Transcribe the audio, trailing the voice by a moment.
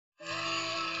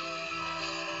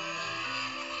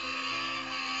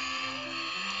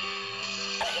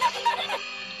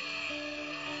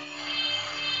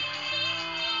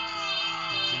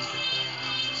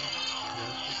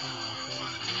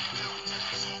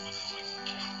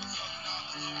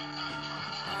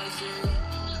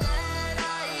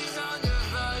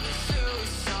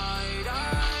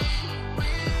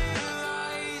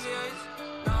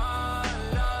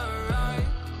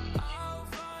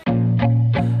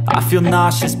I feel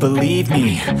nauseous, believe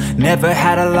me. Never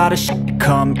had a lot of shit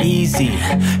come easy.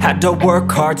 Had to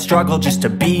work hard, struggle just to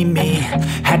be me.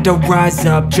 Had to rise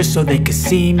up just so they could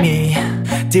see me.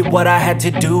 Did what I had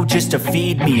to do just to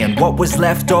feed me. And what was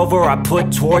left over I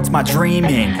put towards my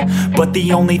dreaming. But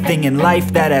the only thing in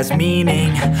life that has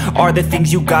meaning are the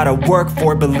things you gotta work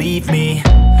for, believe me.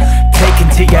 Take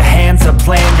into your hands a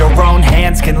plan, your own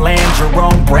hands can land your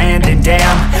own brand. And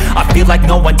damn, I feel like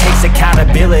no one takes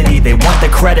accountability. They want the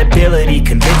credibility,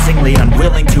 convincingly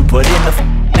unwilling to put in the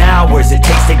hours it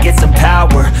takes to get some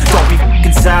power. Don't be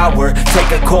f***ing sour,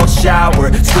 take a cold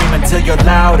shower. Scream until you're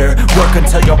louder, work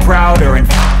until you're prouder. And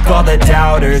f*** all the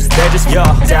doubters, they're just your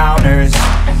downers.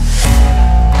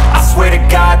 I swear to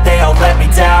God they all let me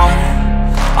down.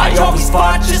 I always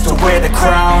fought just to wear the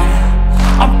crown.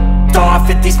 I'm off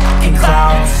at these fucking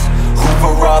clowns who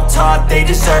were all taught they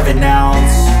deserve an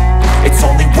ounce. It's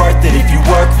only worth it if you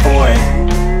work for it.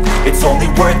 It's only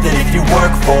worth it if you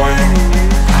work for it.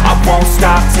 I won't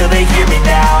stop till they hear me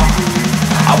now.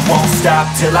 I won't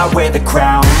stop till I wear the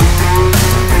crown.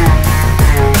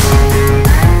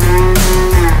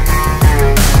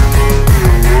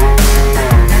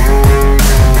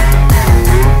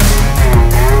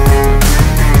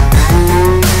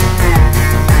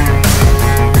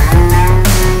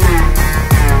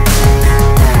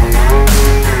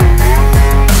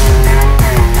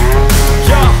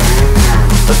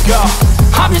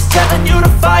 I'm just telling you to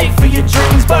fight for your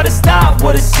dreams, but it's not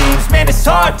what it seems. Man, it's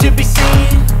hard to be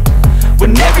seen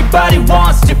when everybody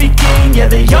wants to be king. Yeah,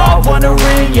 they all wanna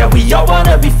ring, yeah, we all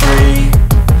wanna be free.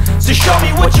 So show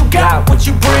me what you got, what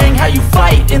you bring, how you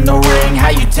fight in the ring, how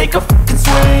you take a fucking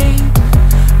swing.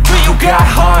 Do you got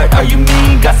heart, are you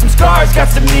mean? Got some scars, got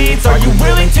some needs, are you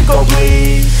willing to go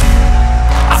bleed?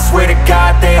 I swear to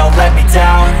God they all let me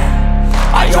down.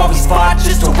 I always fought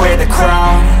just to wear the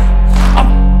crown.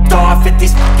 I'm off at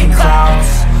these fucking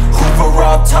clowns who were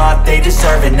all taught they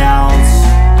deserve an ounce.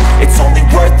 It's only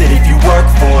worth it if you work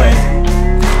for it.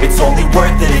 It's only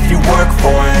worth it if you work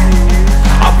for it.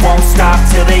 I won't stop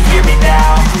till they hear me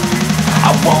now.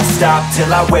 I won't stop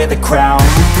till I wear the crown.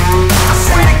 I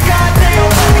swear to God they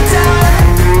all let me down.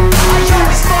 I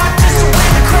always fought just to wear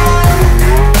the crown.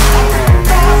 I'm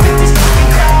off at these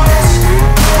fucking clowns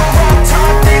who were all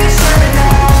taught they deserve an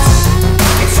ounce.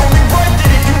 It's only worth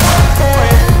it if you work for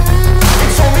it.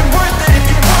 It's only worth it if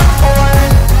you work for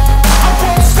it. I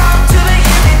won't stop till they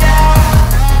hear me now.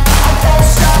 I won't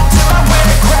stop till I wear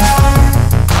the crown.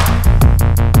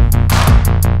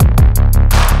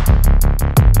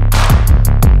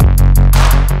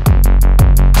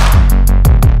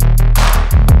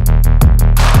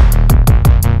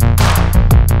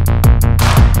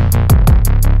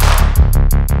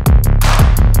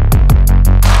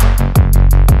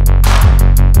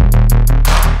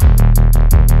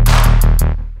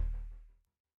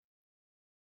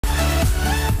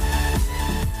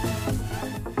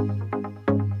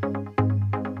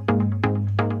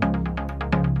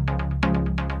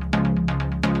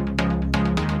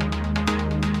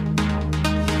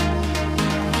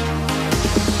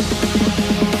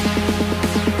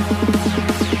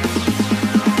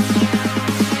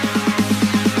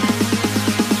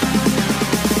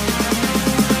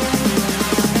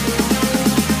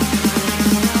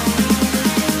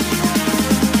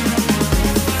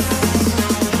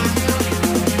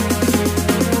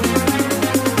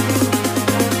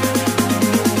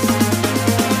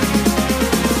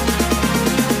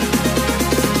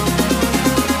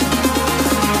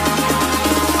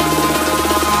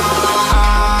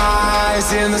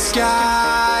 In the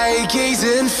sky,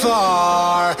 gazing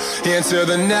far into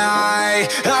the night,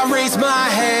 I raise my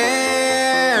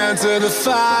hand to the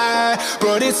fire,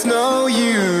 but it's no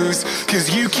use, 'cause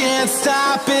you can't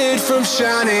stop it from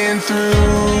shining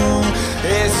through.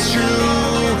 It's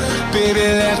true, baby,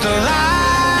 let the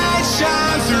light shine.